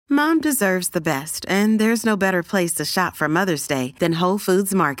Mom deserves the best, and there's no better place to shop for Mother's Day than Whole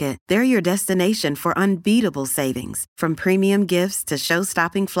Foods Market. They're your destination for unbeatable savings, from premium gifts to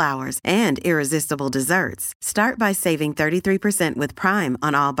show-stopping flowers and irresistible desserts. Start by saving 33% with Prime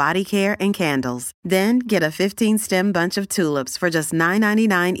on all body care and candles. Then get a 15-stem bunch of tulips for just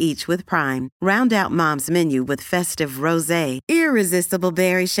 $9.99 each with Prime. Round out Mom's menu with festive rosé, irresistible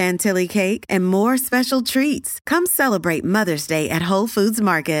berry chantilly cake, and more special treats. Come celebrate Mother's Day at Whole Foods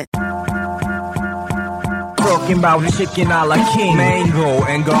Market. Talking about chicken a la king, mango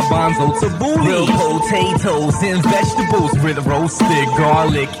and garbanzo tabbouleh, real potatoes and vegetables with roasted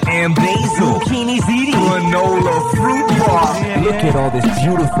garlic and basil, zucchini ziti, granola fruit bar. Look at all this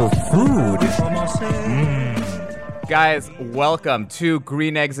beautiful food. Guys, welcome to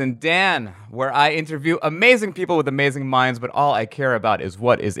Green Eggs and Dan, where I interview amazing people with amazing minds, but all I care about is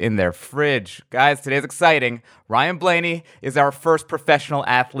what is in their fridge. Guys, today's exciting. Ryan Blaney is our first professional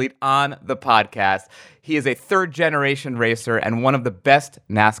athlete on the podcast. He is a third-generation racer and one of the best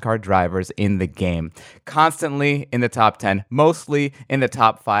NASCAR drivers in the game. Constantly in the top 10, mostly in the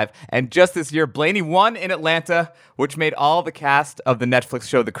top 5. And just this year, Blaney won in Atlanta, which made all the cast of the Netflix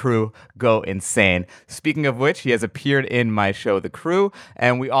show The Crew go insane. Speaking of which, he has appeared in my show The Crew,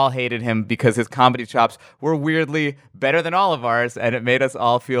 and we all hated him because his comedy chops were weirdly better than all of ours, and it made us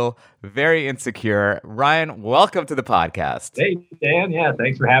all feel very insecure. Ryan, welcome to the podcast. Hey, Dan. Yeah,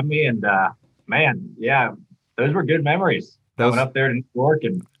 thanks for having me. And man, yeah, those were good memories. Going up there to New York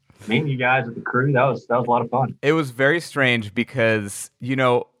and meeting you guys at The Crew, that was a lot of fun. It was very strange because, you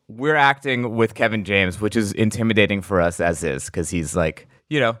know, we're acting with Kevin James, which is intimidating for us as is, because he's like,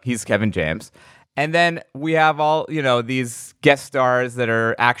 you know, he's Kevin James. And then we have all, you know, these guest stars that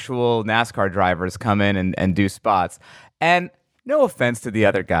are actual NASCAR drivers come in and do spots. And no offense to the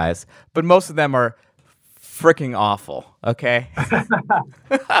other guys, but most of them are freaking awful, okay?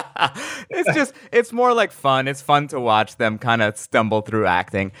 It's more like fun. It's fun to watch them kind of stumble through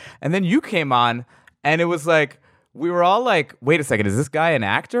acting. And then you came on, and it was like, we were all like, wait a second, is this guy an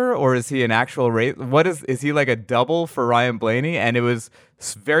actor or is he an actual race? Is he like a double for Ryan Blaney? And it was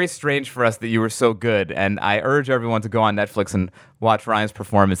very strange for us that you were so good. And I urge everyone to go on Netflix and watch Ryan's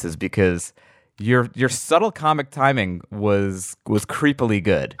performances because your subtle comic timing was creepily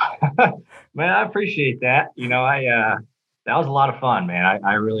good. Man, I appreciate that. You know, that was a lot of fun, man.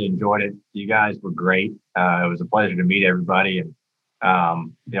 I really enjoyed it. You guys were great. It was a pleasure to meet everybody. And,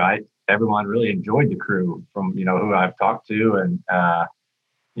 you know, everyone really enjoyed The Crew from, you know, who I've talked to. And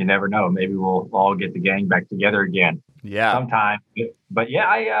you never know. Maybe we'll all get the gang back together again. Yeah. Sometime. But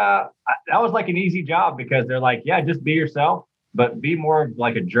yeah, that was like an easy job because they're like, yeah, just be yourself, but be more of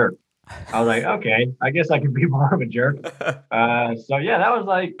like a jerk. I was like, okay, I guess I can be more of a jerk. So yeah,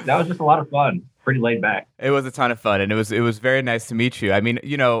 that was just a lot of fun. Pretty laid back. It was a ton of fun, and it was very nice to meet you. I mean,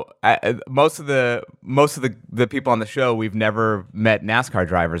 you know, most of the people on the show, we've never met NASCAR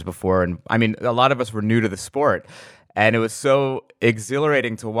drivers before, and I mean, a lot of us were new to the sport, and it was so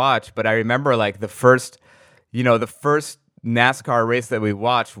exhilarating to watch. But I remember like the first NASCAR race that we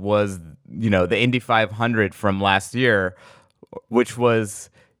watched was, you know, the Indy 500 from last year, which was.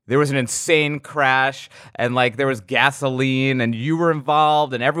 There was an insane crash, and like there was gasoline, and you were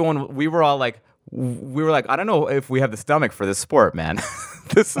involved, and everyone. We were like, I don't know if we have the stomach for this sport, man.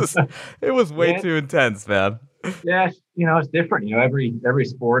 It was way too intense, man. Yeah, you know, it's different. You know, every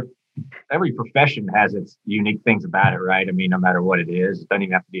sport, every profession has its unique things about it, right? I mean, no matter what it is, it doesn't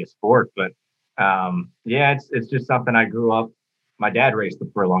even have to be a sport, but yeah, it's just something I grew up. My dad raced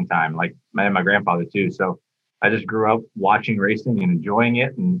for a long time, like my grandfather too, so. I just grew up watching racing and enjoying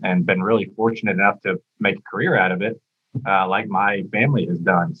it and been really fortunate enough to make a career out of it, like my family has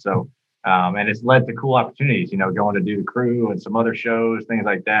done. So, and it's led to cool opportunities, you know, going to do The Crew and some other shows, things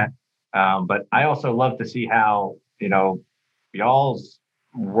like that. But I also love to see how, you know, y'all's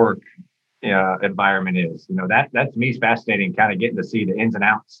work environment is. You know, that to me is fascinating, kind of getting to see the ins and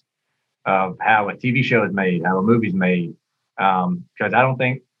outs of how a TV show is made, how a movie's made.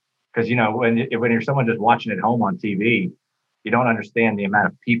 Because, you know, when you're someone just watching at home on TV, you don't understand the amount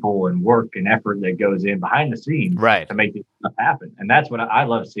of people and work and effort that goes in behind the scenes to make this stuff happen. And that's what I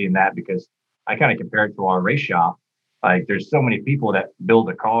love seeing that because I kind of compare it to our race shop. Like there's so many people that build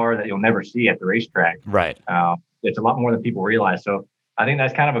a car that you'll never see at the racetrack. Right. It's a lot more than people realize. So I think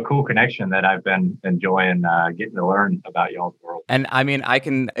that's kind of a cool connection that I've been enjoying getting to learn about y'all's world. And I mean, I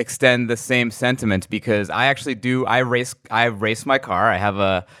can extend the same sentiment because I actually do. I race my car. I have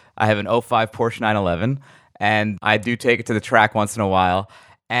an '05 Porsche 911, and I do take it to the track once in a while.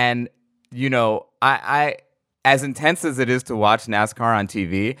 And you know, I as intense as it is to watch NASCAR on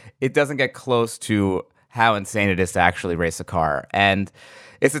TV, it doesn't get close to how insane it is to actually race a car. And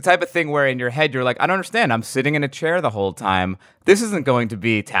it's the type of thing where in your head you're like, I don't understand. I'm sitting in a chair the whole time. This isn't going to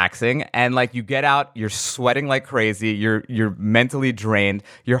be taxing. And like you get out, you're sweating like crazy. You're mentally drained.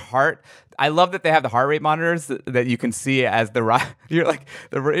 Your heart. I love that they have the heart rate monitors that you can see as you're like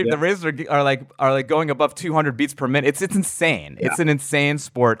the races are like going above 200 beats per minute. It's insane. Yeah. It's an insane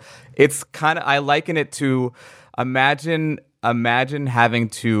sport. It's kind of, I liken it to imagine having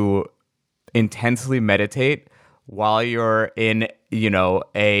to intensely meditate while you're in,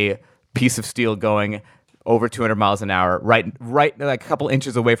 a piece of steel going over 200 miles an hour, right, like a couple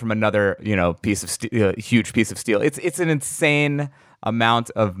inches away from another, piece of steel, huge piece of steel. It's an insane amount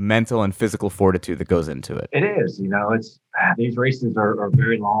of mental and physical fortitude that goes into it. It is, it's these races are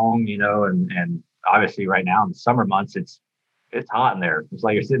very long, and obviously right now in the summer months, it's hot in there. It's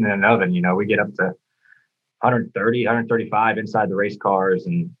like you're sitting in an oven, we get up to 130, 135 inside the race cars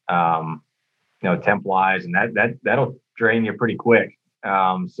and, temp wise, and that'll drain you pretty quick.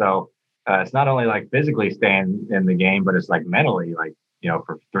 So it's not only like physically staying in the game, but it's like mentally, like,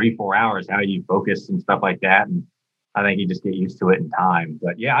 for 3-4 hours, how you focus and stuff like that. And I think you just get used to it in time.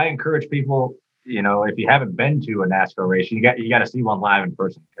 But yeah, I encourage people, if you haven't been to a NASCAR race, you got to see one live in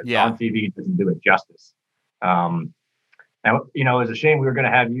person, because on TV doesn't do it justice. And it was a shame we were going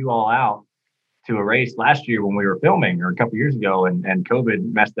to have you all out to a race last year when we were filming, or a couple years ago, and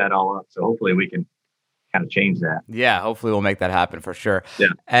COVID messed that all up. So hopefully we can kind of change that. Yeah, hopefully we'll make that happen for sure. Yeah.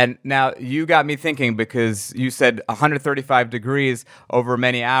 And now you got me thinking, because you said 135 degrees over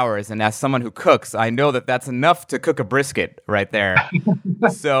many hours, and as someone who cooks, I know that that's enough to cook a brisket right there.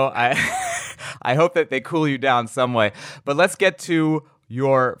 So I hope that they cool you down some way. But let's get to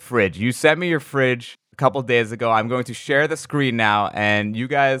your fridge. You sent me your fridge a couple days ago. I'm going to share the screen now, and you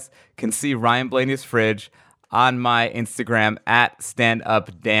guys can see Ryan Blaney's fridge on my Instagram at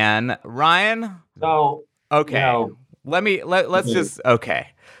StandUpDan. Ryan? So, okay. Let's just, okay.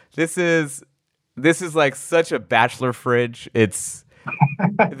 This is like such a bachelor fridge. It's,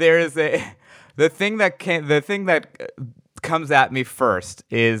 the thing that comes at me first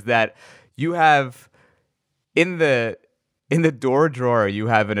is that you have in the door drawer, you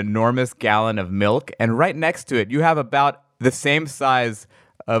have an enormous gallon of milk, and right next to it, you have about the same size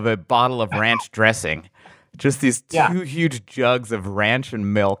of a bottle of ranch dressing. Just these two huge jugs of ranch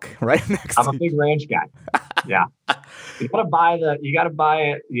and milk right next to I'm a big ranch guy. Yeah. You gotta buy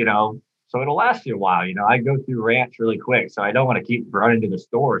it, so it'll last you a while. I go through ranch really quick, so I don't want to keep running to the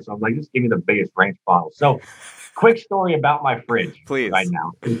store. So I'm like, just give me the biggest ranch bottle. So quick story about my fridge. Please. Right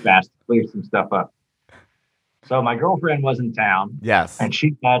now. Too fast to clear some stuff up. So my girlfriend was in town. Yes. And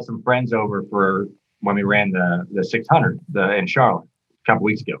she had some friends over for when we ran the 600 in Charlotte a couple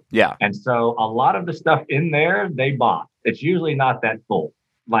weeks ago. Yeah. And so a lot of the stuff in there they bought. It's usually not that full.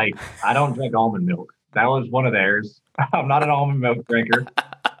 Like, I don't drink almond milk. That was one of theirs. I'm not an almond milk drinker.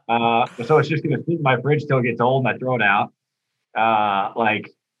 So it's just going to sit in my fridge till it gets old and I throw it out. I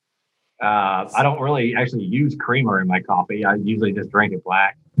don't really actually use creamer in my coffee. I usually just drink it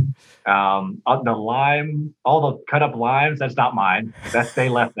black. The lime, all the cut up limes, that's not mine. They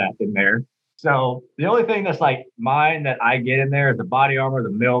left that in there. So the only thing that's like mine that I get in there is the Body Armor, the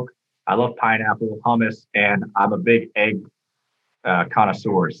milk. I love pineapple, hummus, and I'm a big egg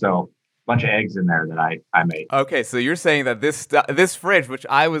connoisseur. So a bunch of eggs in there that I made. Okay, so you're saying that this fridge, which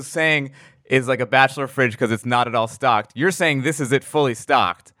I was saying is like a bachelor fridge because it's not at all stocked. You're saying this is it fully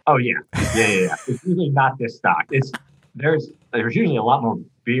stocked. Oh yeah. It's usually not this stocked. There's usually a lot more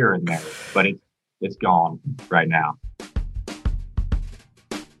beer in there, but it's gone right now.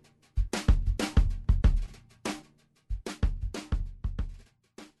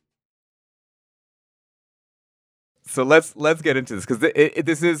 So let's get into this, because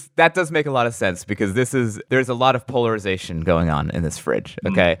that does make a lot of sense, because there's a lot of polarization going on in this fridge.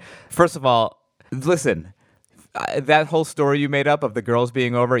 Okay, First of all, listen, that whole story you made up of the girls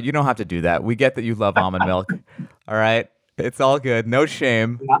being over, you don't have to do that. We get that you love almond milk. All right, it's all good, no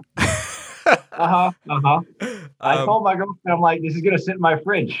shame. I told my girlfriend, I'm like, this is gonna sit in my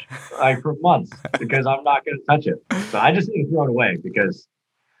fridge like for months because I'm not gonna touch it. So I just need to throw it away because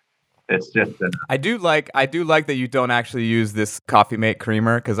it's just. I do like that you don't actually use this Coffee Mate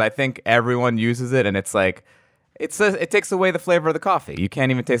creamer, because I think everyone uses it and it's like, it takes away the flavor of the coffee. You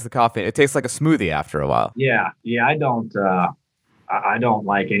can't even taste the coffee. It tastes like a smoothie after a while. Yeah. I don't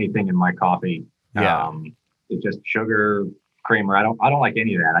like anything in my coffee. Yeah. It's just sugar, creamer. I don't like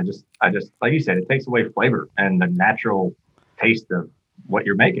any of that. I just like you said, it takes away flavor and the natural taste of what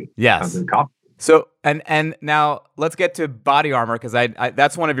you're making. Yes. Of the coffee. So and now let's get to Body Armor because I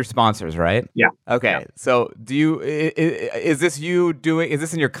that's one of your sponsors, right? Yeah. Okay. Yeah. So do you is this you doing? Is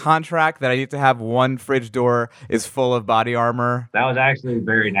this in your contract that I need to have one fridge door is full of Body Armor? That was actually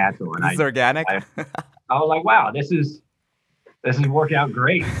very natural, and This is organic. I was like, wow, this is working out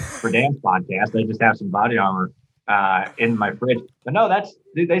great for Dan's podcast. I just have some Body Armor in my fridge, but no,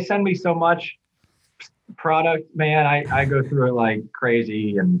 they send me so much product, man. I go through it like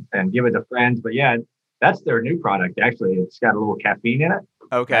crazy and give it to friends. But yeah, that's their new product. Actually, it's got a little caffeine in it.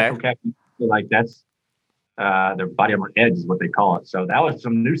 Okay. Natural caffeine. So like that's their Body Armor Edge is what they call it. So that was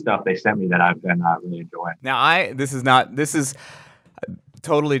some new stuff they sent me that I've been really enjoying. Now this is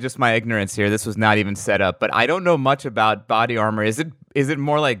totally just my ignorance here. This was not even set up, but I don't know much about Body Armor. Is it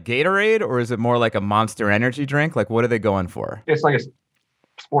more like Gatorade or is it more like a Monster Energy drink? Like what are they going for? It's like a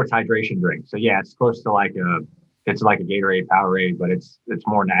sports hydration drink. So yeah, it's close to like a Gatorade, Powerade, but it's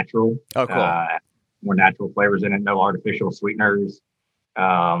more natural. Oh, cool. More natural flavors in it, no artificial sweeteners,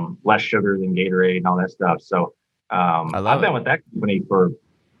 less sugar than Gatorade and all that stuff. So I've been with that company for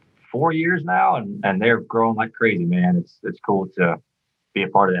 4 years now, and they're growing like crazy, man. It's cool to be a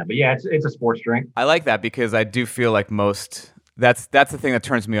part of that. But yeah, it's a sports drink. I like that because I do feel like that's the thing that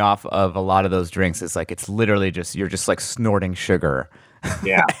turns me off of a lot of those drinks. It's like it's literally just you're just like snorting sugar.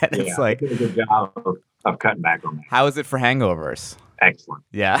 Yeah, it's like they did a good job of cutting back on that. How is it for hangovers? Excellent.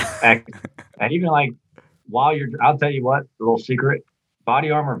 Yeah. And even like I'll tell you what, a little secret,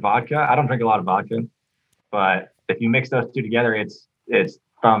 Body Armor vodka. I don't drink a lot of vodka, but if you mix those two together, it's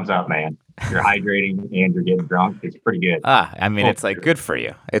thumbs up, man. You're hydrating and you're getting drunk. It's pretty good. I mean, it's like good for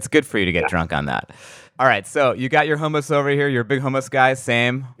you. It's good for you to get drunk on that. All right, so you got your hummus over here. You're a big hummus guy.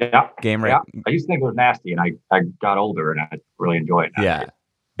 Same. Yeah. Game rate. Yeah. I used to think it was nasty, and I got older, and I really enjoy it now. Yeah.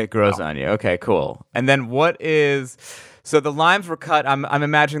 It grows on you. Okay, cool. And then so the limes were cut. I'm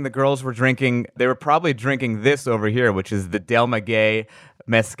imagining the girls were drinking. They were probably drinking this over here, which is the Del Maguey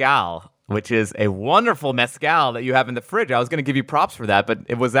Mezcal, which is a wonderful mezcal that you have in the fridge. I was going to give you props for that,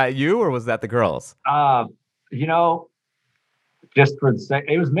 but was that you or was that the girls? Just for the sake,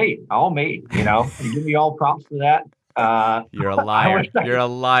 it was me, all me. You give me all props for that. You're a liar. You're a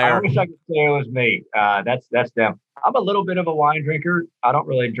liar. I wish I could say it was me. That's them. I'm a little bit of a wine drinker. I don't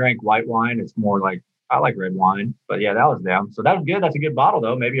really drink white wine. It's more like I like red wine. But yeah, that was them. So that was good. That's a good bottle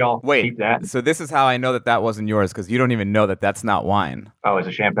though. Maybe I'll keep that. So this is how I know that wasn't yours because you don't even know that that's not wine. Oh, is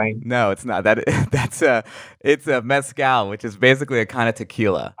it champagne? No, it's not. It's a mezcal, which is basically a kind of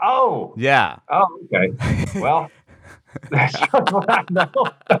tequila. Oh. Yeah. Oh, okay. Well.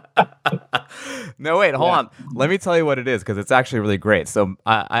 No, wait, hold on. Let me tell you what it is because it's actually really great. So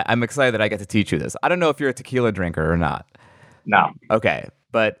I'm excited that I get to teach you this. I don't know if you're a tequila drinker or not. No. Okay,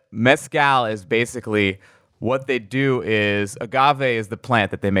 but mezcal is basically what they do is agave is the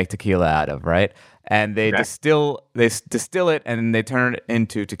plant that they make tequila out of, right? And they distill it and they turn it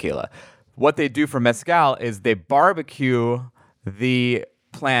into tequila. What they do for mezcal is they barbecue the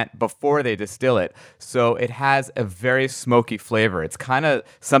plant before they distill it, so it has a very smoky flavor. It's kind of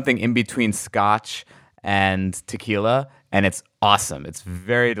something in between scotch and tequila, and it's awesome. It's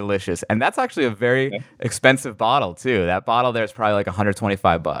very delicious, and that's actually a very expensive bottle too. That bottle there is probably like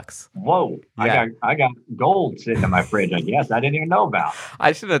 $125. Whoa! Yeah. I got gold sitting in my fridge. I guess I didn't even know about.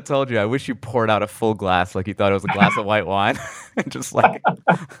 I should have told you. I wish you poured out a full glass like you thought it was a glass of white wine, and just like.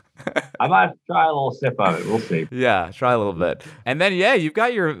 I might try a little sip of it. We'll see. Yeah, try a little bit. And then you've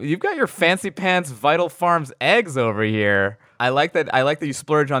got your fancy pants Vital Farms eggs over here. I like that you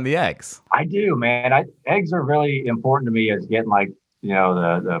splurge on the eggs. I do, man. Eggs are really important to me as getting like,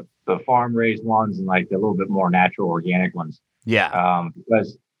 the farm raised ones and like the little bit more natural organic ones. Yeah.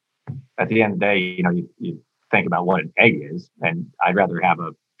 Because at the end of the day, you think about what an egg is, and I'd rather have a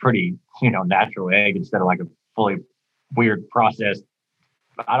pretty, natural egg instead of like a fully weird processed.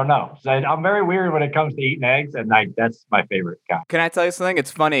 I don't know. So I'm very weird when it comes to eating eggs, and that's my favorite kind. Can I tell you something? It's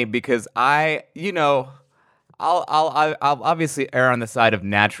funny because I'll obviously err on the side of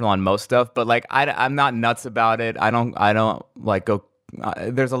natural on most stuff, but like I'm not nuts about it. I don't like go.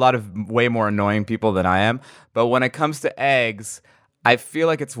 There's a lot of way more annoying people than I am, but when it comes to eggs, I feel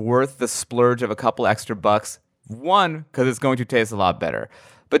like it's worth the splurge of a couple extra bucks. One, because it's going to taste a lot better,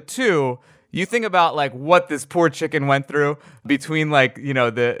 but two. You think about like what this poor chicken went through between like,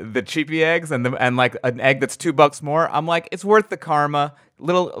 the cheapy eggs and like an egg that's $2 more. I'm like, it's worth the karma,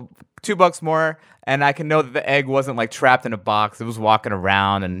 little $2 more. And I can know that the egg wasn't like trapped in a box. It was walking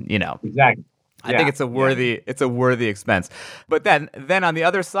around and, Exactly. I think it's a worthy expense. But then on the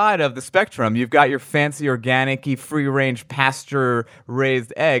other side of the spectrum, you've got your fancy organic-y free range pasture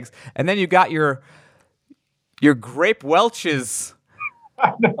raised eggs. And then you got your grape Welch's.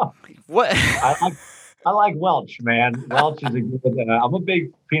 I know. What? I like Welch, man. Welch is a good. I'm a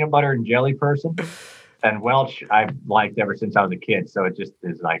big peanut butter and jelly person, and Welch I've liked ever since I was a kid. So it just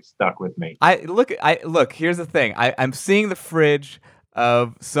is like stuck with me. I look. Here's the thing. I'm seeing the fridge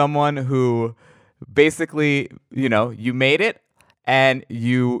of someone who basically, you made it, and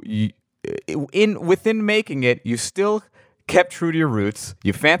within making it, you still kept true to your roots.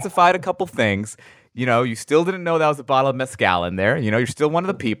 You fancified a couple things. You still didn't know that was a bottle of mezcal in there. You're still one of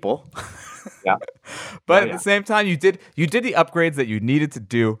the people. Yeah. But at the same time, you did the upgrades that you needed to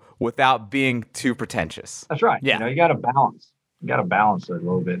do without being too pretentious. That's right. Yeah. You got to balance. You got to balance it a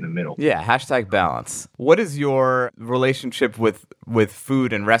little bit in the middle. Yeah. #balance. What is your relationship with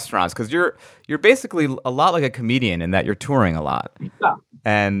food and restaurants? Because you're basically a lot like a comedian in that you're touring a lot. Yeah.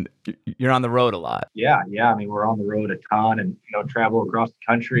 And you're on the road a lot. Yeah. I mean, we're on the road a ton, and travel across the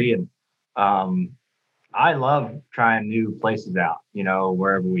country, and I love trying new places out.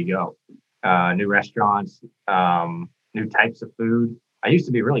 Wherever we go. New restaurants, new types of food. I used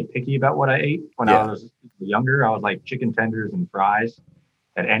to be really picky about what I ate when I was younger. I was like chicken tenders and fries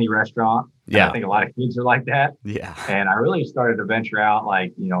at any restaurant. Yeah. And I think a lot of kids are like that. Yeah. And I really started to venture out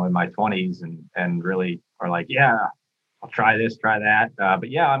in my 20s and really are like, yeah, I'll try this, try that. But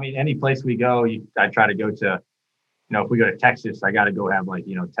yeah, I mean, any place we go, I try to go to, if we go to Texas, I got to go have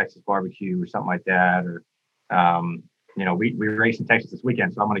Texas barbecue or something like that. Or, we race in Texas this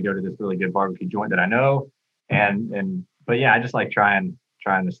weekend, so I'm going to go to this really good barbecue joint that I know. But yeah, I just like trying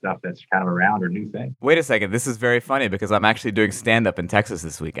the stuff that's kind of around or new thing. Wait a second. This is very funny because I'm actually doing stand-up in Texas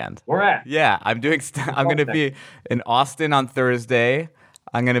this weekend. Where at? Yeah, I'm going to be in Austin on Thursday.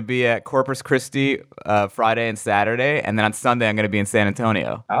 I'm going to be at Corpus Christi Friday and Saturday. And then on Sunday, I'm going to be in San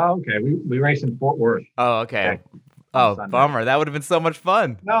Antonio. Oh, okay. We race in Fort Worth. Oh, okay. Oh, bummer. That would have been so much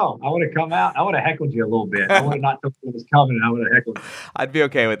fun. No, I would have come out. I would have heckled you a little bit. I would have not told you it was coming, and I would have heckled you. I'd be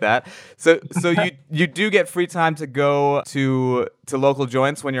okay with that. So you do get free time to go to local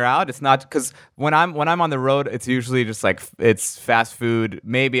joints when you're out. It's not because when I'm on the road, it's usually just like it's fast food.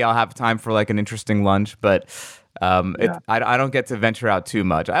 Maybe I'll have time for like an interesting lunch, but I don't get to venture out too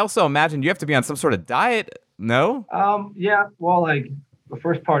much. I also imagine you have to be on some sort of diet. No? Yeah. Well, like the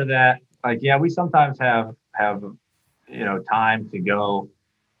first part of that, we sometimes have time to go.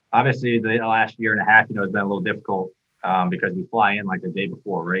 Obviously, the last year and a half, has been a little difficult because we fly in like the day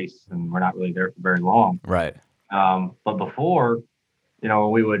before a race, and we're not really there for very long. Right. But before,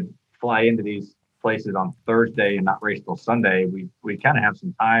 when we would fly into these places on Thursday and not race till Sunday, we kind of have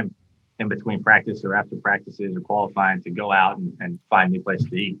some time in between practice or after practices or qualifying to go out and find new places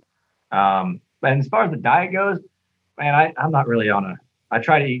to eat. And as far as the diet goes, man, I'm not really I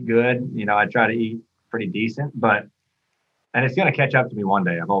try to eat good. I try to eat pretty decent, and it's going to catch up to me one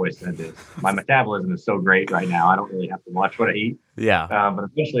day. I've always said this. My metabolism is so great right now. I don't really have to watch what I eat. Yeah. But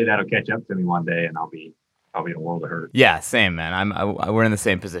eventually that'll catch up to me one day, and I'll be in a world of hurt. Yeah, same, man. We're in the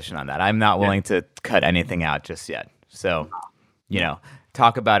same position on that. I'm not willing to cut anything out just yet. So,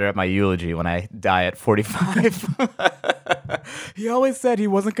 talk about it at my eulogy when I die at 45. He always said he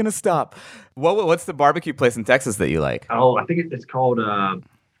wasn't going to stop. What's the barbecue place in Texas that you like? Oh, I think it's called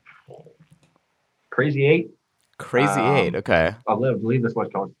Crazy 8. Crazy 8, okay. I believe that's what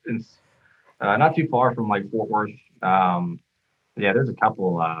it's called. It's not too far from like Fort Worth. There's a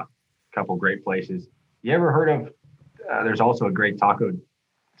couple great places. You ever heard of? There's also a great taco.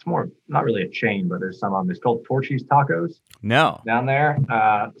 It's more not really a chain, but there's some of them. It's called Torchy's Tacos. No. Down there.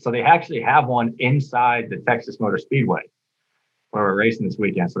 So they actually have one inside the Texas Motor Speedway where we're racing this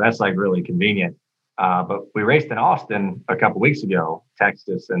weekend. So that's like really convenient. But we raced in Austin a couple weeks ago,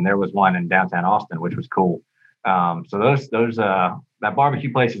 Texas, and there was one in downtown Austin, which was cool. So that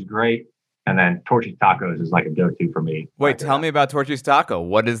barbecue place is great. And then Torchy's Tacos is like a go-to for me. Wait, tell me about Torchy's Taco.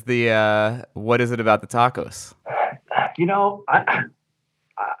 What is it about the tacos?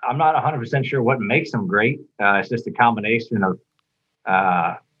 I'm not 100% sure what makes them great. It's just a combination of,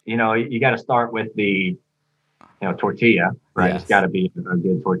 you got to start with the, tortilla, right? Yes. It's got to be a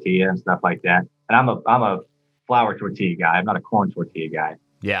good tortilla and stuff like that. And I'm a flour tortilla guy. I'm not a corn tortilla guy.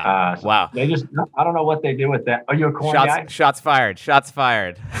 Yeah. Wow. They just, I don't know what they do with that. Are you a corn guy? Shots fired.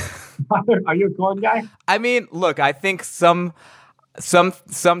 Are you a corn guy? I mean, look, I think some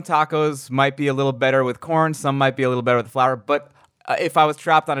tacos might be a little better with corn. Some might be a little better with flour. But if I was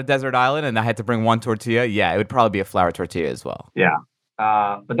trapped on a desert island and I had to bring one tortilla, it would probably be a flour tortilla as well. Yeah.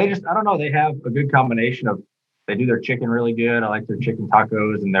 But they just, I don't know. They have a good combination of, they do their chicken really good. I like their chicken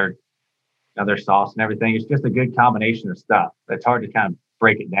tacos and their sauce and everything. It's just a good combination of stuff. It's hard to kind of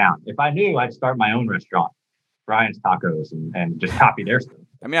break it down. If I knew, I'd start my own restaurant, Brian's Tacos, and just copy their stuff.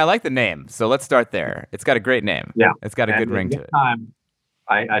 I mean, I like the name, so let's start there. It's got a great name. Yeah. It's got a good ring to it.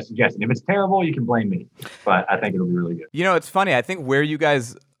 I suggest it. If it's terrible, you can blame me, but I think it'll be really good. It's funny. I think where you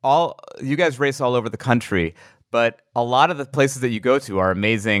guys race all over the country, but a lot of the places that you go to are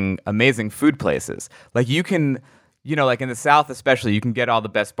amazing, amazing food places. Like you can, like in the South especially, you can get all the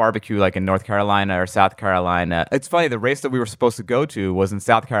best barbecue like in North Carolina or South Carolina. It's funny, the race that we were supposed to go to was in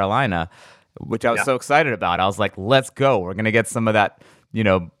South Carolina, which I was so excited about. I was like, let's go. We're going to get some of that,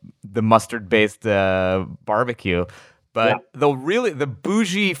 the mustard-based barbecue. But the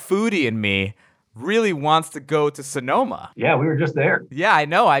bougie foodie in me really wants to go to Sonoma. Yeah, we were just there. Yeah, I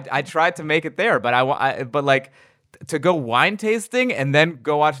know. I tried to make it there, but but like to go wine tasting and then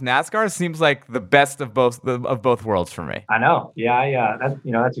go watch NASCAR seems like the best of both worlds for me. I know. Yeah,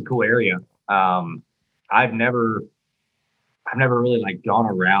 that's a cool area. I've never really like gone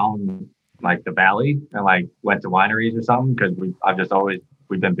around like the valley and like went to wineries or something because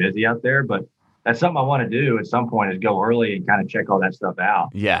we've been busy out there, but that's something I want to do at some point is go early and kind of check all that stuff out.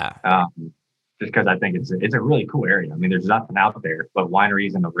 Yeah. Just because I think it's a really cool area. I mean, there's nothing out there but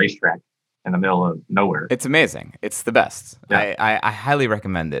wineries and a racetrack in the middle of nowhere. It's amazing. It's the best. Yeah. I highly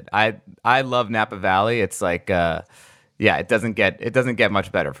recommend it. I love Napa Valley. It's like, it doesn't get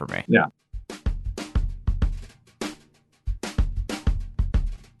much better for me. Yeah.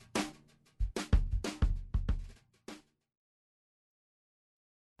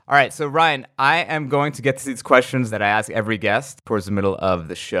 All right, so Ryan, I am going to get to these questions that I ask every guest towards the middle of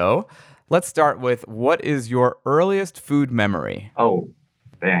the show. Let's start with, what is your earliest food memory? Oh,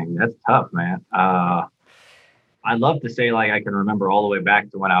 dang, that's tough, man. I'd love to say like I can remember all the way back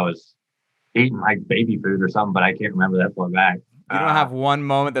to when I was eating like baby food or something, but I can't remember that far back. You don't have one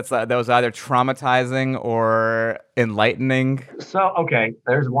moment that was either traumatizing or enlightening? So, okay,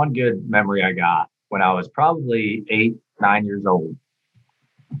 there's one good memory I got when I was probably 8, 9 years old.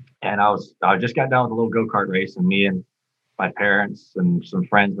 And I just got done with a little go-kart race, and me and my parents and some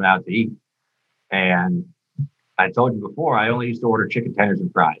friends went out to eat. And I told you before, I only used to order chicken tenders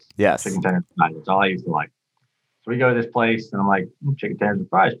and fries. Yes. Chicken tenders and fries. That's all I used to like. So we go to this place, and I'm like, chicken tenders and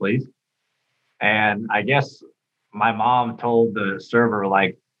fries, please. And I guess my mom told the server,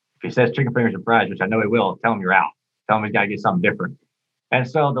 like, if he says chicken fingers and fries, which I know he will, tell him you're out. Tell him he's got to get something different. And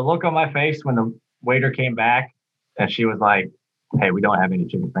so the look on my face when the waiter came back, and she was like, hey, we don't have any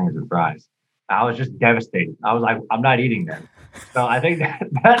chicken fingers and fries. I was just devastated. I was like, I'm not eating them. So I think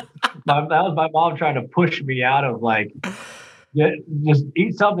that was my mom trying to push me out of like, just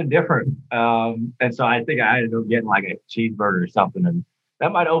eat something different. And so I think I ended up getting like a cheeseburger or something, and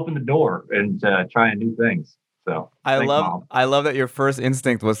that might open the door into trying new things. So I love that your first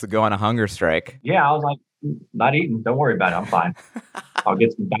instinct was to go on a hunger strike. Yeah, I was like, not eating. Don't worry about it. I'm fine. I'll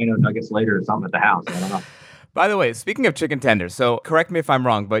get some dino nuggets later or something at the house. I don't know. By the way, speaking of chicken tenders, so correct me if I'm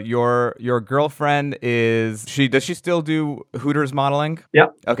wrong, but your girlfriend does she still do Hooters modeling?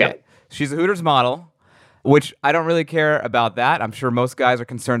 Yep. Okay. Yep. She's a Hooters model, which I don't really care about that. I'm sure most guys are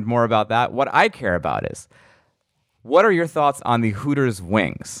concerned more about that. What I care about is, what are your thoughts on the Hooters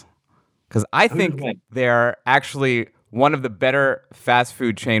wings? Because I think they're actually one of the better fast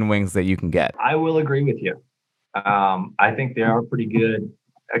food chain wings that you can get. I will agree with you. I think they are pretty good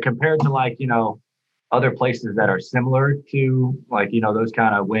compared to like, other places that are similar to like, those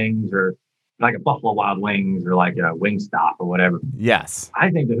kind of wings, or like a Buffalo Wild Wings or like a Wingstop or whatever. Yes.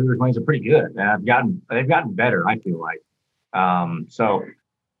 I think the Hooters wings are pretty good, and they've gotten better, I feel like. And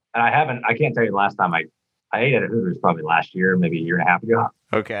I can't tell you the last time I ate at a Hooters, probably last year, maybe a year and a half ago.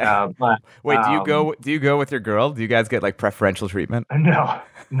 Okay. But wait, do you go with your girl? Do you guys get like preferential treatment? No.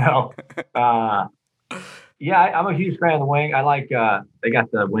 Yeah, I'm a huge fan of the wing. I like, they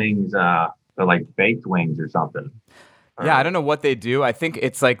got the wings, they're like baked wings or something. Yeah, I don't know what they do. I think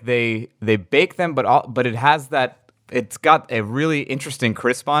it's like they bake them, but it has that. It's got a really interesting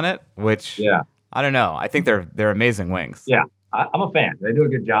crisp on it, which I don't know. I think they're amazing wings. Yeah, I'm a fan. They do a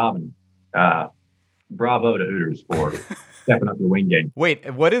good job, and bravo to Hooters for stepping up your wing game.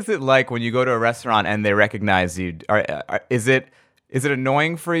 Wait, what is it like when you go to a restaurant and they recognize you? Is it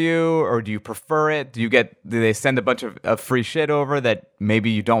annoying for you, or do you prefer it? Do they send a bunch of free shit over that maybe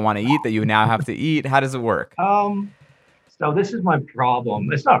you don't want to eat that you now have to eat? How does it work? So this is my problem.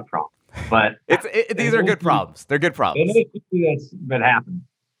 It's not a problem, but these are good problems. They're good problems. It is that's been happening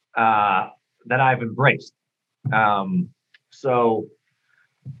that I've embraced. So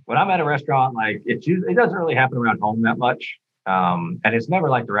when I'm at a restaurant, like it doesn't really happen around home that much. And it's never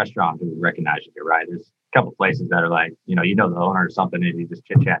like the restaurant who recognizes you, right? There's a couple places that are like, the owner or something, and you just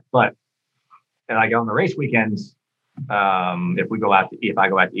chit chat. But and like on the race weekends, if I go out to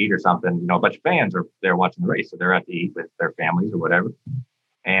eat or something, a bunch of fans are there watching the race, so they're out to eat with their families or whatever.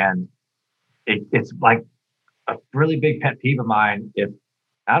 And it's like a really big pet peeve of mine if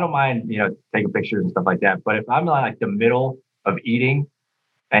I don't mind, taking pictures and stuff like that. But if I'm in like the middle of eating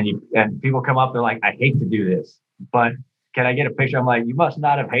and people come up, they're like, I hate to do this, but can I get a picture? I'm like, you must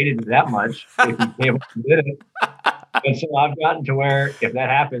not have hated it that much if you came up and did it. And so I've gotten to where if that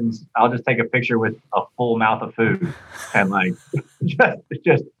happens, I'll just take a picture with a full mouth of food and like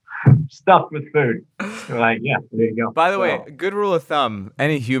just stuffed with food. Like, yeah, there you go. By the way, good rule of thumb,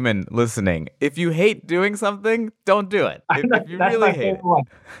 any human listening, if you hate doing something, don't do it. If you that's really my hate favorite it. one.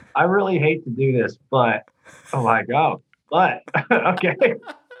 I really hate to do this, but I'm like, oh, but okay.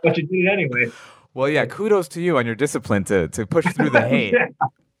 But you did it anyway. Well, yeah, kudos to you on your discipline to push through the hate.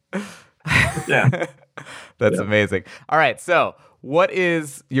 Yeah. That's amazing. All right, so what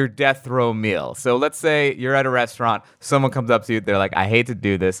is your death row meal? So let's say you're at a restaurant, someone comes up to you, they're like, I hate to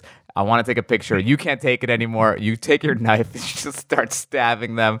do this. I want to take a picture. You can't take it anymore. You take your knife and you just start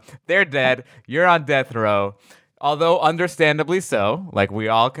stabbing them. They're dead. You're on death row. Although understandably so, like we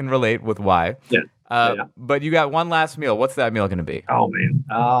all can relate with why. Yeah. But you got one last meal. What's that meal going to be? Oh man.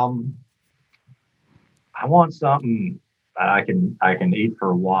 I want something that I can eat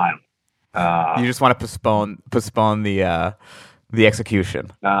for a while. You just want to postpone the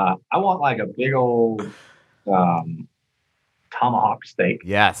execution. I want like a big old tomahawk steak.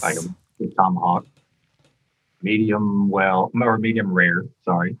 Yes. Like a big tomahawk. Medium well or medium rare.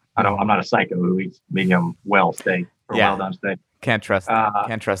 Sorry. I'm not a psycho who eats medium well steak or well done steak. Can't trust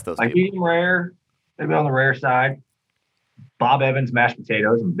those like people. Medium rare, maybe on the rare side. Bob Evans mashed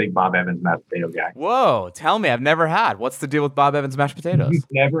potatoes. I'm a big Bob Evans mashed potato guy. Whoa, tell me, I've never had. What's the deal with Bob Evans mashed potatoes? You've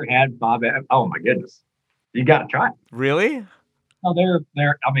never had Bob Evans? Oh my goodness. You gotta try it. Really? No,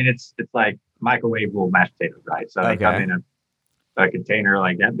 they're I mean it's like microwavable mashed potatoes, right? So they come in a container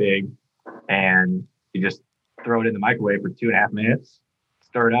like that big and you just throw it in the microwave for 2.5 minutes,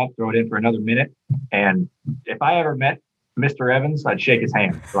 stir it up, throw it in for another minute. And if I ever met Mr. Evans, I'd shake his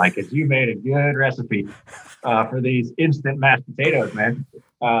hand. Like, cause you made a good recipe for these instant mashed potatoes, man.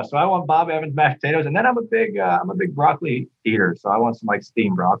 So I want Bob Evans mashed potatoes, and then I'm a big broccoli eater. So I want some like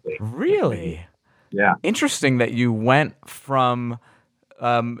steamed broccoli. Really? Yeah. Interesting that you went from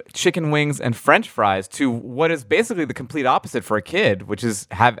chicken wings and French fries to what is basically the complete opposite for a kid, which is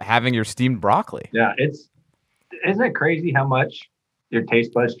having your steamed broccoli. Yeah, isn't it crazy how much your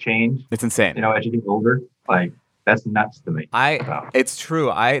taste buds change? It's insane. As you get older, like that's nuts to me. It's true.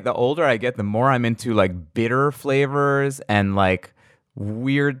 The older I get, the more I'm into like bitter flavors and like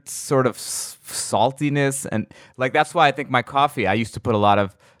weird sort of saltiness, and like that's why I think my coffee. I used to put a lot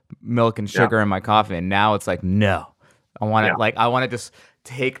of milk and sugar in my coffee, and now it's like no. I want to I want to just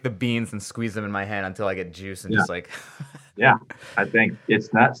take the beans and squeeze them in my hand until I get juice and just like. Yeah, I think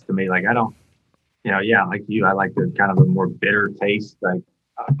it's nuts to me. Like I don't. Like you, I like the kind of a more bitter taste. Like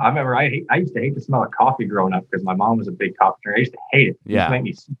I remember, I used to hate the smell of coffee growing up because my mom was a big coffee drinker. I used to hate it. It used to make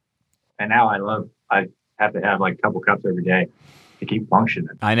me sick. And now I have to have like a couple cups every day to keep functioning.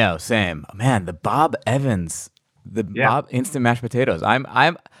 I know, same. Man, the Bob Evans, Bob instant mashed potatoes.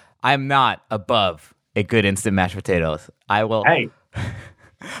 I'm not above a good instant mashed potatoes. I will. Hey.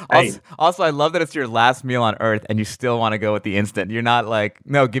 Also, I love that it's your last meal on earth and you still want to go with the instant. You're not like,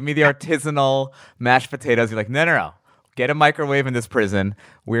 no, give me the artisanal mashed potatoes. You're like, no. Get a microwave in this prison.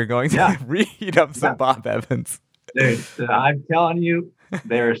 We're going to reheat up some Bob Evans. Dude, I'm telling you,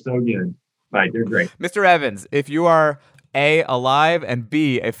 they're so good. Like, they're great. Mr. Evans, if you are A, alive, and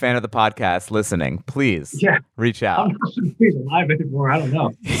B, a fan of the podcast listening, please reach out. I'm not sure if he's alive anymore. I don't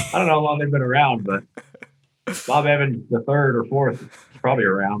know. I don't know how long they've been around, but Bob Evans, the third or fourth, probably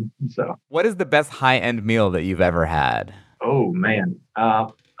around. So, what is the best high-end meal that you've ever had? Oh man.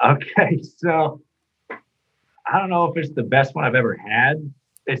 Okay, so I don't know if it's the best one I've ever had.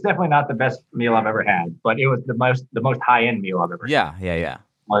 It's definitely not the best meal I've ever had, but it was the most high-end meal I've ever had. Yeah.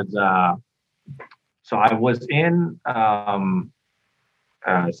 So I was in Santa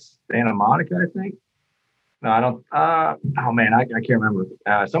Monica, I think. No, I don't. Oh man, I can't remember.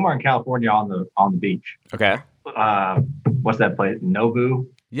 Somewhere in California on the beach. Okay. What's that place? Nobu.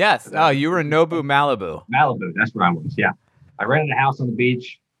 Yes. Oh, you were in Nobu, Malibu. Malibu. That's where I was. Yeah. I rented a house on the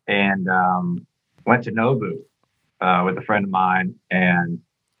beach and went to Nobu with a friend of mine. And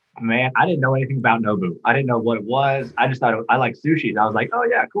man, I didn't know anything about Nobu. I didn't know what it was. I just thought I like sushi. I was like, oh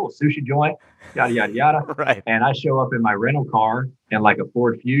yeah, cool, sushi joint, yada yada yada. Right. And I show up in my rental car in like a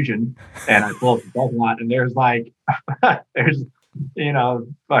Ford Fusion, and I pull up the parking lot, and there's like, there's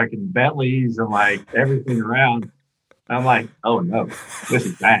fucking Bentleys and like everything around. And I'm like, oh no, this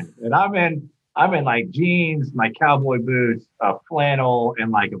is bad. And I'm in like jeans, my cowboy boots, a flannel,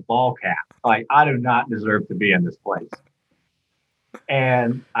 and like a ball cap. Like I do not deserve to be in this place.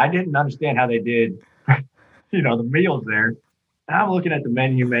 And I didn't understand how they did, the meals there. And I'm looking at the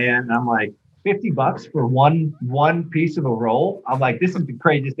menu, man, and I'm like, $50 for one piece of a roll. I'm like, this is the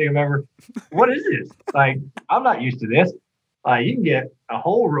craziest thing I've ever. What is this? Like, I'm not used to this. You can get a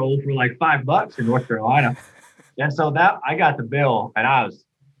whole roll for like $5 in North Carolina. And so that I got the bill, and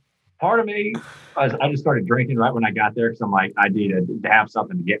part of me, I just started drinking right when I got there because I'm like, I need to have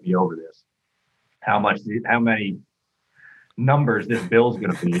something to get me over this. How many numbers this bill's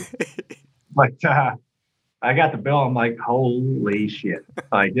going to be. But I got the bill. I'm like, holy shit.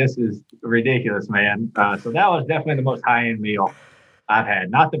 Like, this is ridiculous, man. So that was definitely the most high-end meal I've had.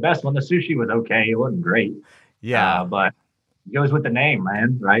 Not the best one. The sushi was okay. It wasn't great. Yeah. But it goes with the name,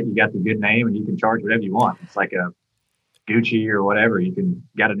 man, right? You got the good name and you can charge whatever you want. It's like a Gucci or whatever.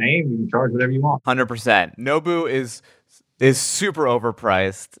 Got a name, you can charge whatever you want. 100%. Nobu is super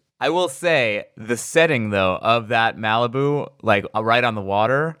overpriced. I will say the setting, though, of that Malibu, like right on the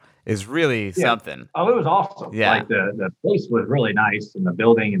water, is really something. Oh, it was awesome. Yeah. Like the place was really nice and the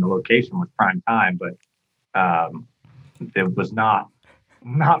building and the location was prime time, but it was not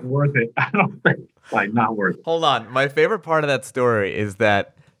worth it. I don't think. Like, not worth it. Hold on. My favorite part of that story is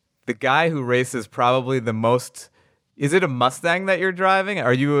that the guy who races probably the most. Is it a Mustang that you're driving?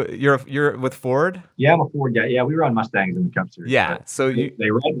 You're with Ford? Yeah, I'm a Ford guy. Yeah, we run Mustangs in the Cup Series. Yeah, so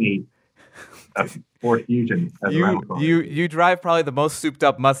they rent me a Ford Fusion as a rental car. You drive probably the most souped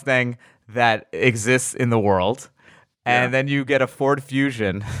up Mustang that exists in the world, and then you get a Ford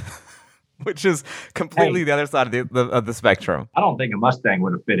Fusion, which is completely the other side of the spectrum. I don't think a Mustang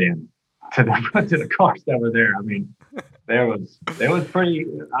would have fit in to the cars that were there. I mean, it was pretty.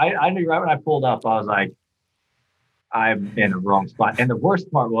 I knew right when I pulled up, I was like, I'm in the wrong spot. And the worst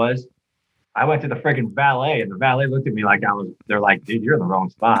part was, I went to the freaking valet, and the valet looked at me like they're like, dude, you're in the wrong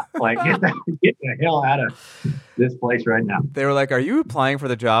spot. Like, get the hell out of this place right now. They were like, are you applying for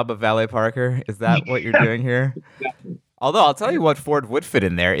the job of valet parker? Is that what you're doing here? Exactly. Although I'll tell you what Ford would fit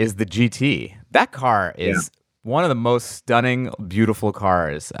in there is the GT. That car is one of the most stunning, beautiful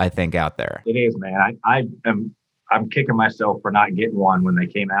cars, I think, out there. It is, man. I'm kicking myself for not getting one when they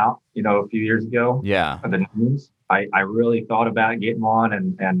came out, a few years ago. Yeah. The news. I really thought about getting one,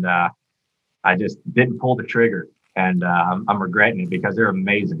 and I just didn't pull the trigger, and I'm regretting it because they're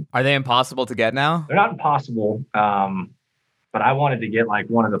amazing. Are they impossible to get now? They're not impossible, but I wanted to get like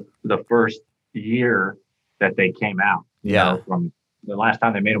one of the first year that they came out. You know, from the last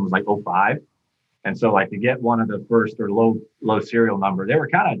time they made them was like 2005. And so like to get one of the first or low serial number, they were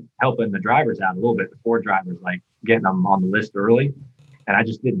kind of helping the drivers out a little bit, the Ford drivers, like getting them on the list early. And I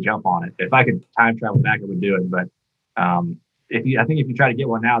just didn't jump on it. If I could time travel back, I would do it. But I think if you try to get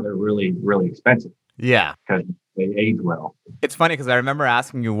one now, they're really, really expensive. Yeah. Because they age well. It's funny because I remember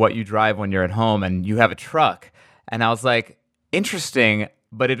asking you what you drive when you're at home and you have a truck. And I was like, interesting,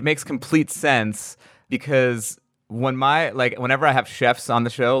 but it makes complete sense because whenever I have chefs on the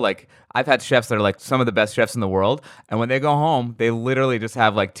show, like I've had chefs that are like some of the best chefs in the world. And when they go home, they literally just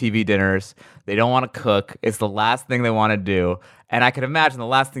have like TV dinners. They don't want to cook. It's the last thing they want to do. And I can imagine the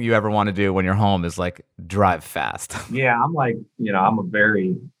last thing you ever want to do when you're home is like drive fast. Yeah, I'm like, I'm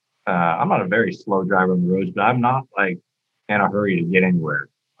not a very slow driver on the roads, but I'm not like in a hurry to get anywhere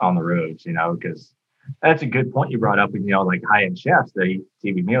on the roads, because that's a good point you brought up. And, like high-end chefs, they eat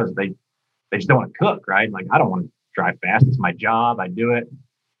TV meals, they just don't want to cook, right? Like I don't want to drive fast. It's my job. I do it.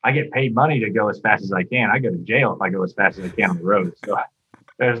 I get paid money to go as fast as I can. I go to jail if I go as fast as I can on the road. So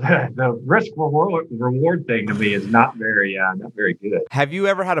there's the risk reward thing to me is not very good. Have you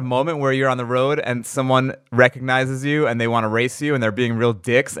ever had a moment where you're on the road and someone recognizes you and they want to race you and they're being real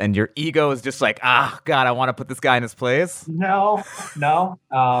dicks and your ego is just like, God, I want to put this guy in his place? No.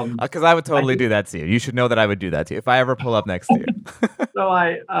 Because I would totally do that to you. You should know that I would do that to you if I ever pull up next to you. So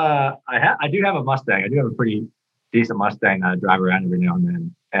I do have a Mustang. I do have a pretty decent Mustang that I drive around every now and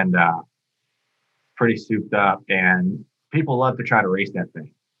then, and pretty souped up. And people love to try to race that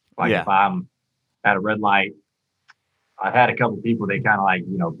thing. Like if I'm at a red light, I've had a couple of people, they kind of like,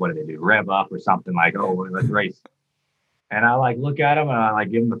 what do they do? Rev up or something like, oh, let's race. And I like look at them and I like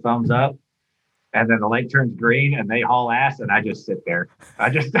give them the thumbs up. And then the light turns green and they haul ass and I just sit there. I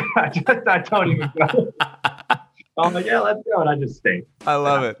don't even go. I'm like, yeah, let's go. And I just stay. I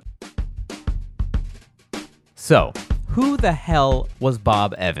love it. So, who the hell was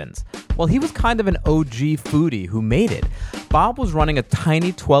Bob Evans? Well, he was kind of an OG foodie who made it. Bob was running a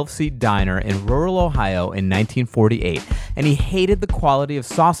tiny 12-seat diner in rural Ohio in 1948, and he hated the quality of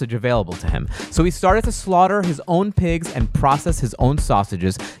sausage available to him. So he started to slaughter his own pigs and process his own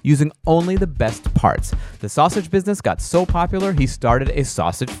sausages using only the best parts. The sausage business got so popular, he started a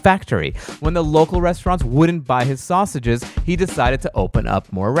sausage factory. When the local restaurants wouldn't buy his sausages, he decided to open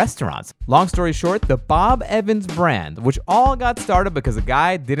up more restaurants. Long story short, the Bob Evans brand, which all got started because a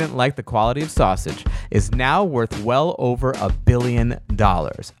guy didn't like the quality of sausage, is now worth well over $1 billion.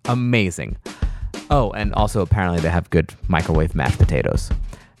 Amazing. Oh, and also apparently they have good microwave mashed potatoes.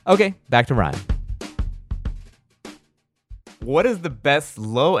 Okay, back to Ryan. What is the best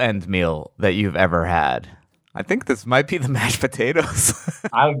low-end meal that you've ever had? I think this might be the mashed potatoes.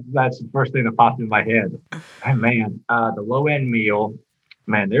 That's the first thing that popped in my head. Hey, man, the low end meal.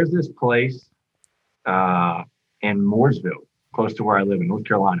 Man, there's this place in Mooresville, close to where I live in North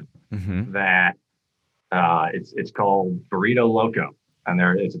Carolina, that it's called Burrito Loco, and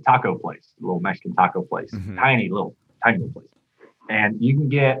it's a taco place, a little Mexican taco place, tiny little place, and you can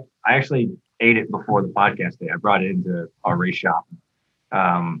get. I actually ate it before the podcast day. I brought it into our race shop.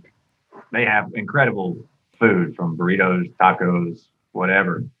 They have incredible food from burritos, tacos,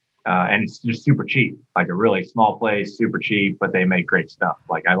 whatever. And it's just super cheap, like a really small place, super cheap, but they make great stuff.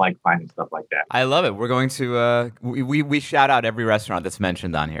 Like I like finding stuff like that. I love it. We're going to, we shout out every restaurant that's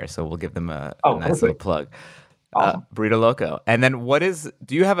mentioned on here. So we'll give them a nice little plug. Awesome. Burrito Loco. And then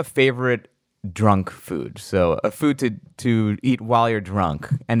do you have a favorite drunk food? So a food to eat while you're drunk,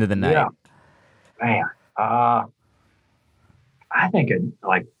 end of the night. Yeah. Man, I think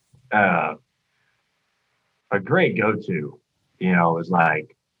a great go-to, is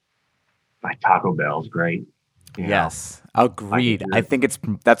like Taco Bell's great. Yes, agreed. I think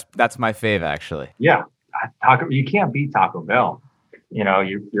that's my fave actually. Yeah, you can't beat Taco Bell.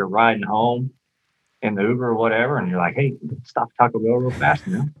 You're riding home in the Uber or whatever, and you're like, hey, stop at Taco Bell real fast,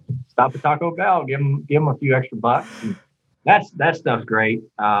 Stop at Taco Bell, give them a few extra bucks. And that stuff's great.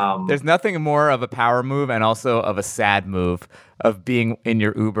 There's nothing more of a power move and also of a sad move of being in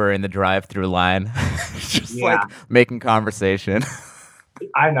your Uber in the drive-through line, just like making conversation.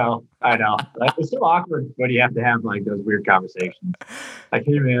 I know. Like, it's so awkward when you have to have like those weird conversations. Like,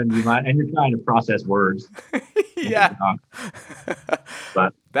 hey man, you mind? And you're trying to process words. Yeah.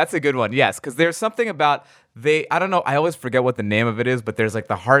 But that's a good one. Yes, because there's something about I don't know. I always forget what the name of it is, but there's like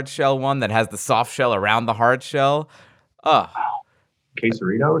the hard shell one that has the soft shell around the hard shell.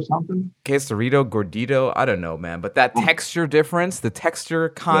 Quesarito or something? Quesarito, gordito, I don't know, man. But that texture difference, the texture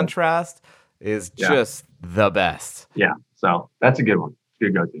contrast is just the best. Yeah, so that's a good one.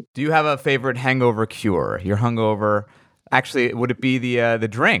 Good go-to. Do you have a favorite hangover cure? You're hungover. Actually, would it be the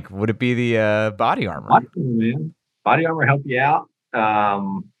drink? Would it be the Body Armor? Man. Body Armor help you out.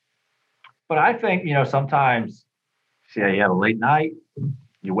 But I think, sometimes, you have a late night,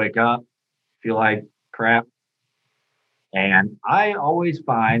 you wake up, feel like crap. And I always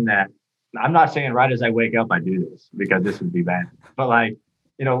find that, I'm not saying right as I wake up, I do this because this would be bad. But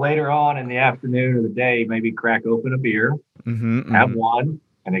later on in the afternoon or the day, maybe crack open a beer, have one,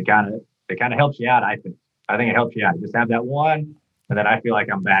 and it kind of helps you out. I think it helps you out. Just have that one, and then I feel like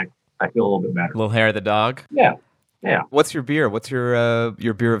I'm back. I feel a little bit better. Little hair of the dog. Yeah. What's your beer? What's your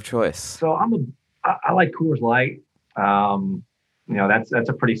beer of choice? So I like Coors Light. That's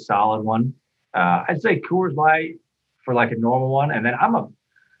a pretty solid one. I'd say Coors Light for like a normal one, and then I'm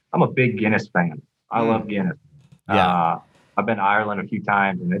a big Guinness fan. I love Guinness. Yeah. I've been to Ireland a few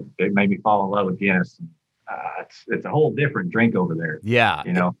times, and it made me fall in love with Guinness. It's a whole different drink over there. Yeah.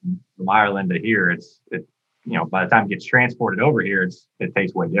 From Ireland to here, by the time it gets transported over here, it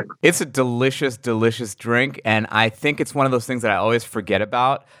tastes way different. It's a delicious, delicious drink, and I think it's one of those things that I always forget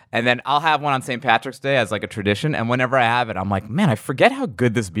about. And then I'll have one on St. Patrick's Day as like a tradition, and whenever I have it, I'm like, man, I forget how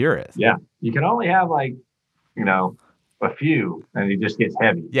good this beer is. Yeah, you can only have a few, and it just gets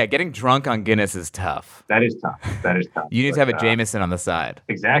heavy. Yeah, getting drunk on Guinness is tough. That is tough. You need to have a Jameson on the side.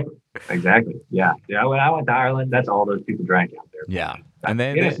 Exactly. Yeah. When I went to Ireland, that's all those people drank out there. Yeah, and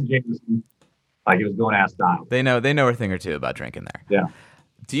Guinness and Jameson, like it was going out of style. They know a thing or two about drinking there. Yeah.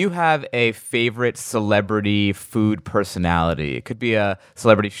 Do you have a favorite celebrity food personality? It could be a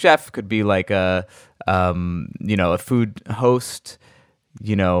celebrity chef, could be like a food host,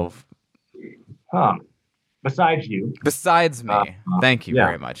 Besides you. Besides me. Thank you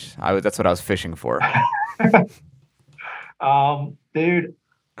very much. That's what I was fishing for. Dude,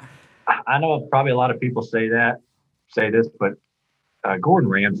 I know probably a lot of people say this, but Gordon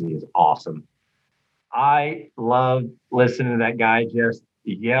Ramsay is awesome. I love listening to that guy just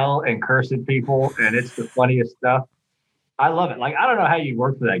yell and curse at people, and it's the funniest stuff. I love it. Like, I don't know how you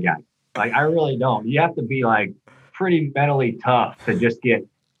work for that guy. Like, I really don't. You have to be like pretty mentally tough to just get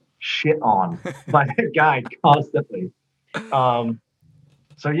shit on by that guy constantly.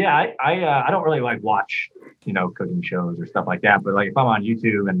 So yeah, I don't really like watch, cooking shows or stuff like that. But like if I'm on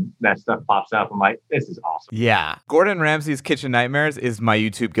YouTube and that stuff pops up, I'm like, this is awesome. Yeah. Gordon Ramsay's Kitchen Nightmares is my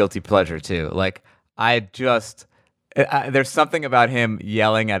YouTube guilty pleasure too. Like there's something about him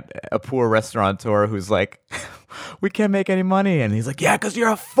yelling at a poor restaurateur who's like, we can't make any money. And he's like, yeah, because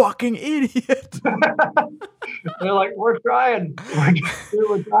you're a fucking idiot. They're like, we're trying.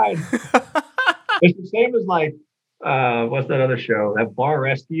 We're trying. It's the same as like, what's that other show? That Bar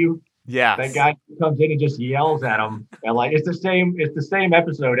Rescue. Yeah. That guy comes in and just yells at him. And like, it's the same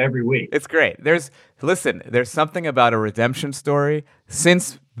episode every week. It's great. There's something about a redemption story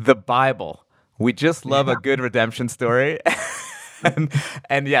since the Bible. We just love a good redemption story.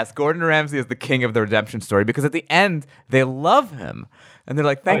 and yes, Gordon Ramsay is the king of the redemption story because at the end, they love him. And they're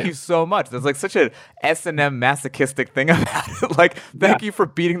like, thank you so much. There's like such an S&M masochistic thing about it. Like, thank you for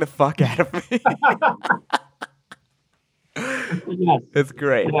beating the fuck out of me. Yes. It's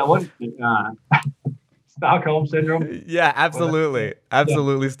great. Yeah, what is it? Stockholm Syndrome? Yeah, absolutely.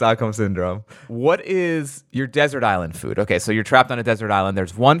 Absolutely Stockholm Syndrome. What is your desert island food? Okay, so you're trapped on a desert island.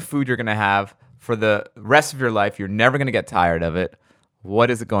 There's one food you're going to have for the rest of your life. You're never going to get tired of it.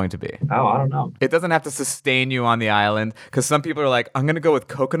 What is it going to be? Oh, I don't know. It doesn't have to sustain you on the island because some people are like, I'm going to go with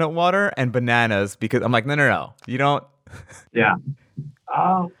coconut water and bananas because I'm like, no. You don't. Yeah.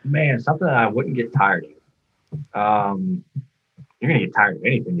 Oh, man, something that I wouldn't get tired of. You're going to get tired of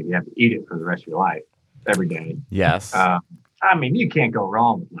anything if you have to eat it for the rest of your life every day. Yes. I mean, you can't go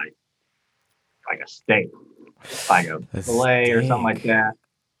wrong with like a steak, like a fillet or something like that.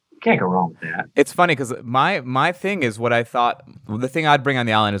 Can't go wrong with that. It's funny because my thing is what I thought. The thing I'd bring on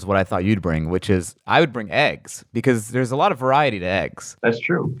the island is what I thought you'd bring, which is I would bring eggs because there's a lot of variety to eggs. That's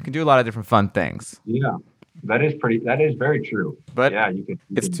true. You can do a lot of different fun things. Yeah, that is very true. But yeah, you could.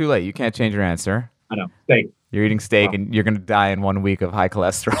 It's too late. You can't change your answer. I know. Steak. You're eating steak and you're going to die in 1 week of high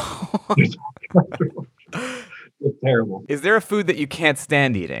cholesterol. It's terrible. Is there a food that you can't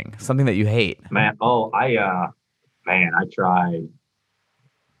stand eating? Something that you hate? Man, I tried.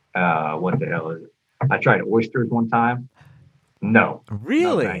 What the hell is it? I tried oysters one time. No.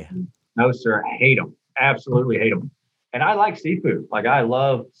 Really? No, sir. I hate them. Absolutely hate them. And I like seafood. Like I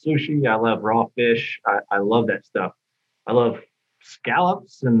love sushi. I love raw fish. I love that stuff. I love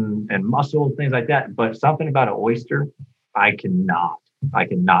scallops and mussels, things like that. But something about an oyster, I cannot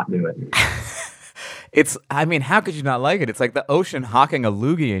do it. How could you not like it? It's like the ocean hawking a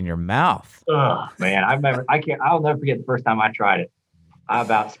loogie in your mouth. Ugh, man. I'll never forget the first time I tried it. I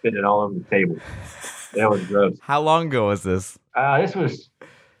about spit it all over the table. That was gross. How long ago was this? This was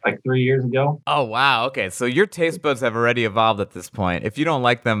like 3 years ago. Oh, wow. Okay. So your taste buds have already evolved at this point. If you don't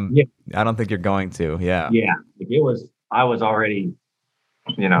like them, I don't think you're going to. Yeah. Yeah. I was already,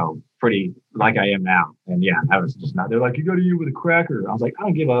 pretty like I am now. And yeah, I was just not. They're like, you go to eat with a cracker. I was like, I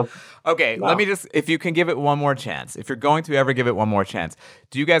don't give up. Okay, let me if you can give it one more chance, if you're going to ever give it one more chance,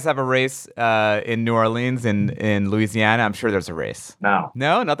 do you guys have a race in New Orleans, in Louisiana? I'm sure there's a race. No,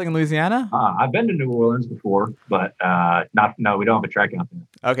 nothing in Louisiana? I've been to New Orleans before, but we don't have a track out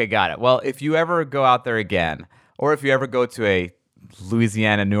there. Okay, got it. Well, if you ever go out there again, or if you ever go to a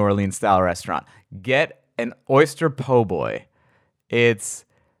Louisiana, New Orleans style restaurant, get an oyster po' boy. It's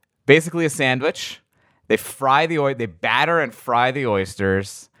basically a sandwich. They batter and fry the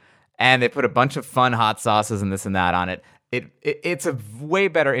oysters, and they put a bunch of fun hot sauces and this and that on it. It's a way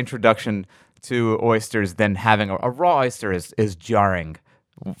better introduction to oysters than having a raw oyster is jarring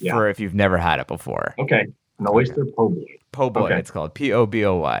for if you've never had it before. Okay, an oyster po' boy. Po' boy, okay. It's called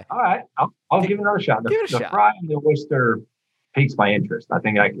Poboy. All right, I'll give it another shot. The fry and the oyster piques my interest. I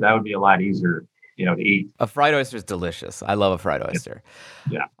think that would be a lot easier. To eat. A fried oyster is delicious. I love a fried oyster.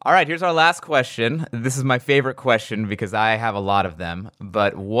 Yeah. All right, here's our last question. This is my favorite question because I have a lot of them.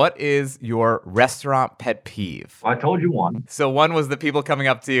 But what is your restaurant pet peeve? Well, I told you one. So one was the people coming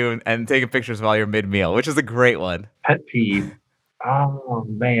up to you and taking pictures while you're mid-meal, which is a great one. Pet peeve. Oh,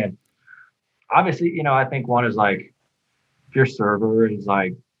 man. Obviously, I think one is like, if your server is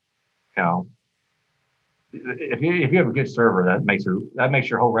like, if you have a good server, that makes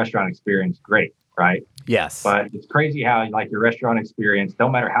your whole restaurant experience great. Right? Yes. But it's crazy how your restaurant experience, no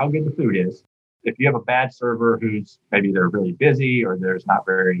matter how good the food is, if you have a bad server who's maybe they're really busy or they're not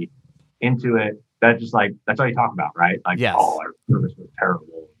very into it, that's all you talk about, right? Like, yes. Oh, our service was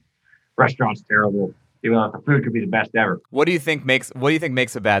terrible. Restaurant's terrible. Even though the food could be the best ever. What do you think makes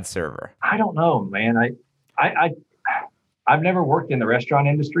a bad server? I don't know, man. I've never worked in the restaurant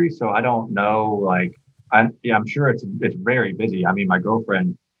industry, so I don't know. I'm sure it's very busy. I mean, my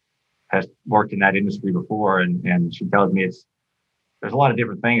girlfriend has worked in that industry before, and she tells me there's a lot of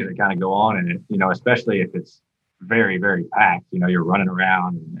different things that kind of go on in it, especially if it's very, very packed. You're running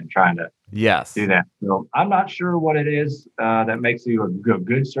around and trying to Yes. do that. So I'm not sure what it is that makes you a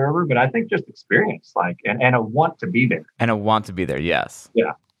good server, but I think just experience, and a want to be there. And I want to be there. Yes.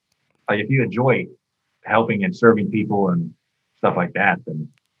 Yeah. Like if you enjoy helping and serving people and stuff like that, then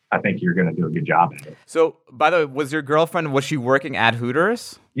I think you're going to do a good job at it. So, by the way, was your girlfriend, was she working at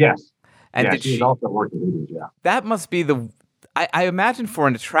Hooters? Yes. And yeah, did she was also working at Hooters, yeah. That must be I imagine for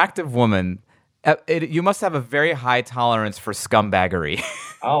an attractive woman, you must have a very high tolerance for scumbaggery.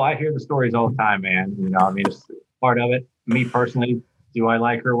 Oh, I hear the stories all the time, man. It's part of it. Me personally, do I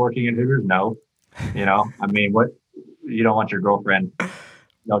like her working at Hooters? No. What, you don't want your girlfriend,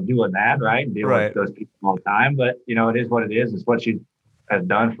 doing that, right? Dealing with those people all the time. But, it is what it is. It's what she has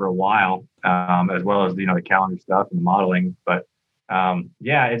done for a while, as well as, the calendar stuff and the modeling. But,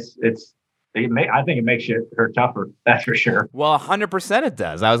 yeah, I think it makes her tougher. That's for sure. Well, 100% it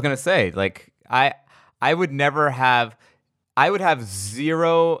does. I was going to say, I would have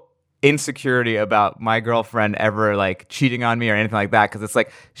zero insecurity about my girlfriend ever cheating on me or anything like that. Cause it's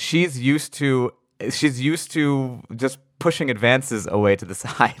she's used to just pushing advances away to the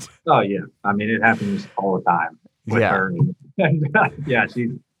side. Oh yeah. It happens all the time with her. And yeah,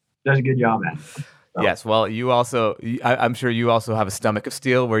 she does a good job at it. So. Yes, well, I'm sure you also have a stomach of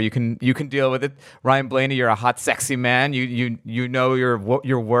steel where you can deal with it. Ryan Blaney, you're a hot, sexy man. You know your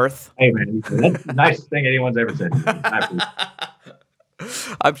worth. Hey man, that's the nicest thing anyone's ever said.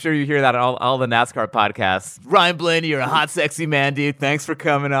 I'm sure you hear that on all the NASCAR podcasts. Ryan Blaney, you're a hot, sexy man, dude. Thanks for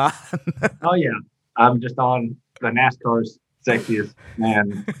coming on. Oh yeah, I'm just on the NASCAR's sexiest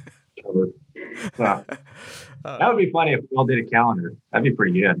man cover. So. That would be funny if we all did a calendar. That'd be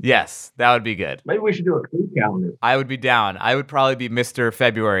pretty good. Yes, that would be good. Maybe we should do a crew calendar. I would be down. I would probably be Mr.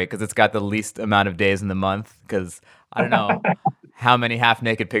 February because it's got the least amount of days in the month because I don't know how many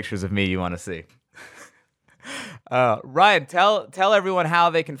half-naked pictures of me you want to see. Ryan, tell everyone how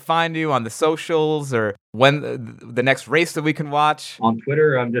they can find you on the socials or when the next race that we can watch. On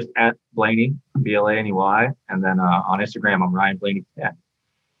Twitter, I'm just at Blaney, Blaney, and then on Instagram, I'm Ryan Blaney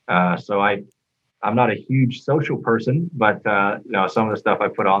 10. So I'm not a huge social person, but some of the stuff I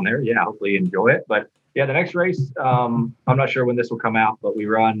put on there, hopefully you enjoy it. But yeah, the next race, I'm not sure when this will come out, but we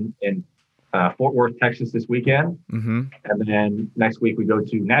run in Fort Worth, Texas this weekend. Mm-hmm. And then next week we go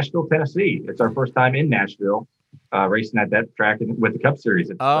to Nashville, Tennessee. It's our first time in Nashville, racing at that track with the Cup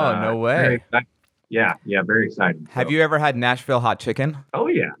Series. It's, no way. Yeah, very exciting. Have you ever had Nashville hot chicken? Oh,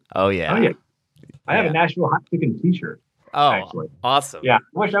 yeah. I have a Nashville hot chicken t-shirt. Oh, actually. Awesome. Yeah, I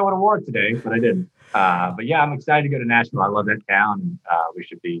wish I would have worn it today, but I didn't. But yeah, I'm excited to go to Nashville. I love that town. We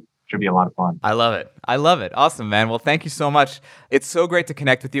should be a lot of fun. I love it. Awesome, man. Well, thank you so much. It's so great to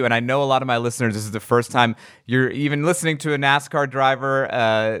connect with you. And I know a lot of my listeners, this is the first time you're even listening to a NASCAR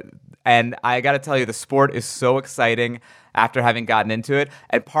driver. And I got to tell you, the sport is so exciting after having gotten into it.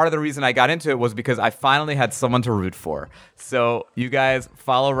 And part of the reason I got into it was because I finally had someone to root for. So you guys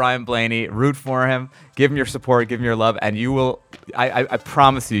follow Ryan Blaney, root for him, give him your support, give him your love, and you will, I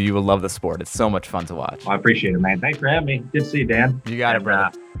promise you will love the sport. It's so much fun to watch. Well, I appreciate it, man. Thanks for having me. Good to see you, Dan. You got it,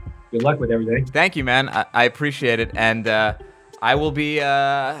 brother. Good luck with everything. Thank you, man. I appreciate it. And I will be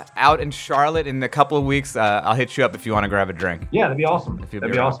out in Charlotte in a couple of weeks. I'll hit you up if you want to grab a drink. Yeah, that'd be awesome.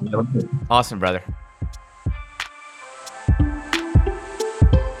 That'd be awesome. Awesome, brother.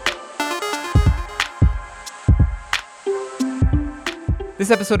 This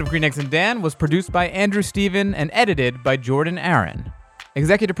episode of Green Eggs and Dan was produced by Andrew Steven and edited by Jordan Aaron.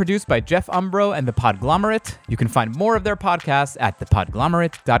 Executive produced by Jeff Umbro and The Podglomerate. You can find more of their podcasts at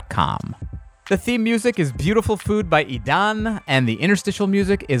thepodglomerate.com. The theme music is Beautiful Food by Idan, and the interstitial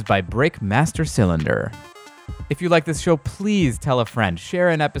music is by Breakmaster Cylinder. If you like this show, please tell a friend, share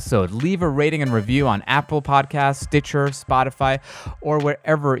an episode, leave a rating and review on Apple Podcasts, Stitcher, Spotify, or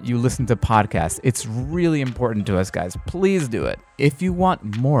wherever you listen to podcasts. It's really important to us, guys. Please do it. If you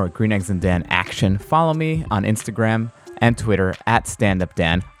want more Green Eggs and Dan action, follow me on Instagram and Twitter at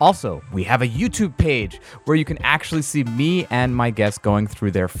StandUpDan. Also, we have a YouTube page where you can actually see me and my guests going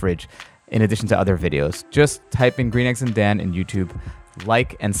through their fridge in addition to other videos. Just type in Green Eggs and Dan in YouTube,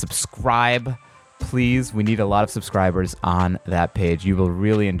 like and subscribe. Please, we need a lot of subscribers on that page. You will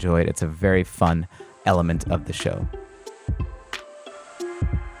really enjoy it. It's a very fun element of the show.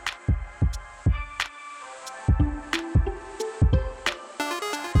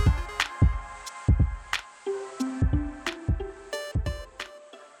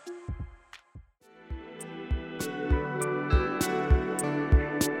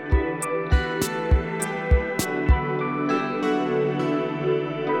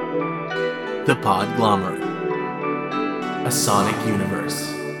 The Podglomerate, a sonic universe.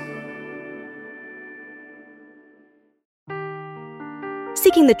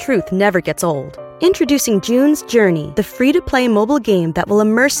 Seeking the truth never gets old. Introducing June's Journey, the free-to-play mobile game that will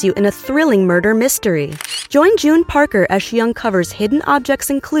immerse you in a thrilling murder mystery. Join June Parker as she uncovers hidden objects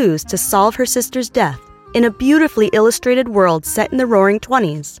and clues to solve her sister's death in a beautifully illustrated world set in the Roaring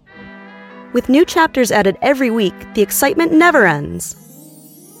 '20s. With new chapters added every week, the excitement never ends.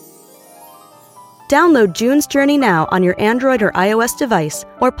 Download June's Journey now on your Android or iOS device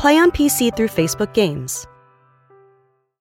or play on PC through Facebook Games.